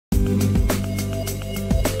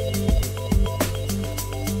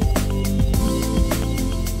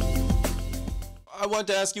wanted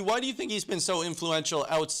to ask you, why do you think he's been so influential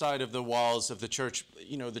outside of the walls of the church?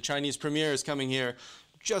 You know, the Chinese premier is coming here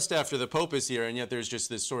just after the Pope is here, and yet there's just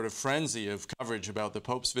this sort of frenzy of coverage about the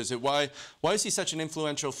Pope's visit. Why is he such an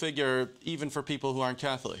influential figure, even for people who aren't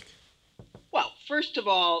Catholic? Well, first of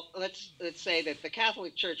all, let's say that the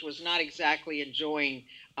Catholic Church was not exactly enjoying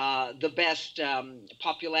the best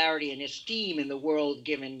popularity and esteem in the world,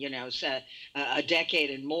 given a decade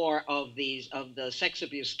and more of the sex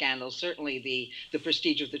abuse scandals. Certainly, the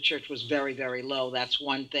prestige of the church was very, very low. That's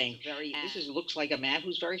one thing. This looks like a man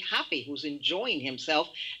who's very happy, who's enjoying himself,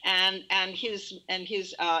 and his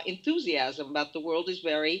enthusiasm about the world is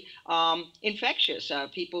very infectious.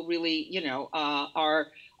 People really,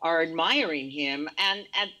 are admiring him. And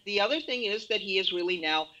the other thing is that he has really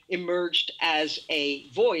now emerged as a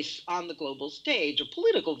voice on the global stage, a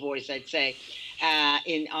political voice, I'd say,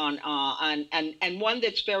 and one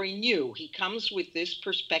that's very new. He comes with this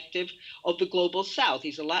perspective of the global South.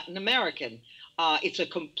 He's a Latin American. It's a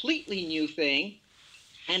completely new thing.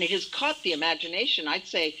 And it has caught the imagination, I'd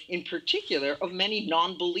say, in particular, of many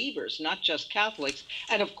non-believers, not just Catholics.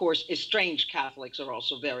 And, of course, estranged Catholics are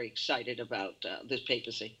also very excited about this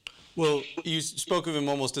papacy. Well, you spoke of him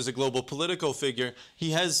almost as a global political figure.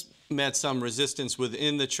 He has met some resistance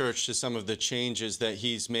within the church to some of the changes that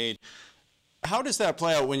he's made. How does that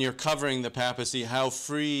play out when you're covering the papacy? How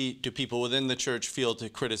free do people within the church feel to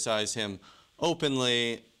criticize him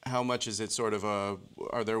openly? How much is it sort of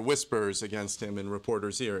are there whispers against him in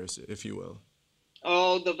reporters' ears, if you will?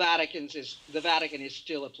 Oh, the Vatican is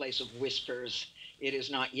still a place of whispers. It is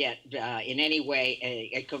not yet in any way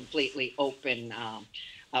a completely open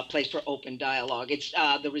place for open dialogue. It's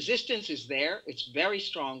the resistance is there. It's very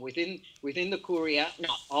strong within the Curia.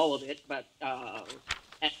 Not all of it, but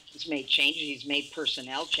he's made changes. He's made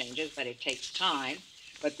personnel changes, but it takes time.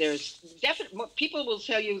 But there's definitely, people will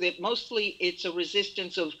tell you that mostly it's a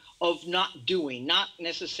resistance of not doing, not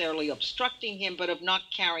necessarily obstructing him, but of not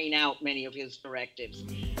carrying out many of his directives.